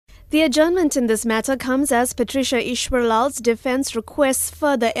The adjournment in this matter comes as Patricia Ishwarlall's defense requests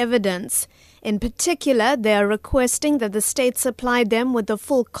further evidence. In particular, they are requesting that the state supply them with a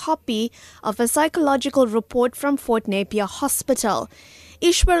full copy of a psychological report from Fort Napier Hospital.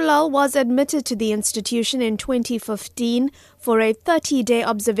 Ishwarlall was admitted to the institution in 2015 for a 30-day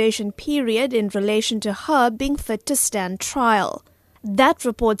observation period in relation to her being fit to stand trial. That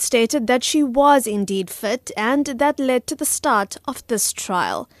report stated that she was indeed fit, and that led to the start of this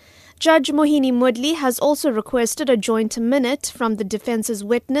trial. Judge Minoshni Pillay has also requested a joint minute from the defence's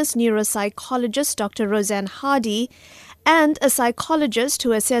witness, neuropsychologist Dr. Roseanne Hardy, and a psychologist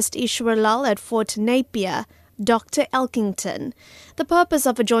who assessed Ishwarlall at Fort Napier, Dr. Elkington. The purpose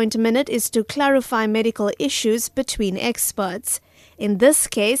of a joint minute is to clarify medical issues between experts. In this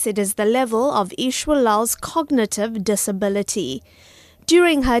case, it is the level of Ishwarlall's cognitive disability.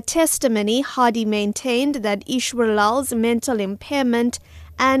 During her testimony, Hardy maintained that Ishwarlall's mental impairment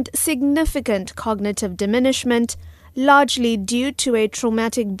and significant cognitive diminishment, largely due to a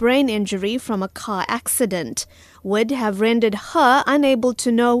traumatic brain injury from a car accident, would have rendered her unable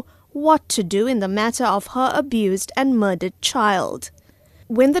to know what to do in the matter of her abused and murdered child.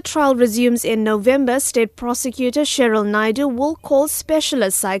 When the trial resumes in November, State Prosecutor Cheryl Naidu will call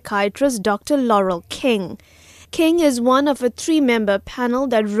specialist psychiatrist Dr. Laurel King. King is one of a 3-member panel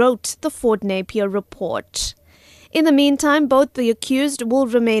that wrote the Fort Napier report. In the meantime, both the accused will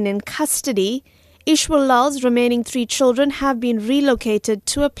remain in custody. Ishwarlall's remaining 3 children have been relocated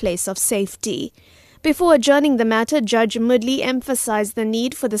to a place of safety. Before adjourning the matter, Judge Pillay emphasized the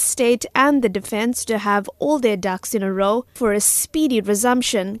need for the state and the defense to have all their ducks in a row for a speedy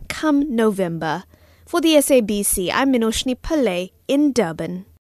resumption come November. For the SABC, I'm Minoshni Pillay in Durban.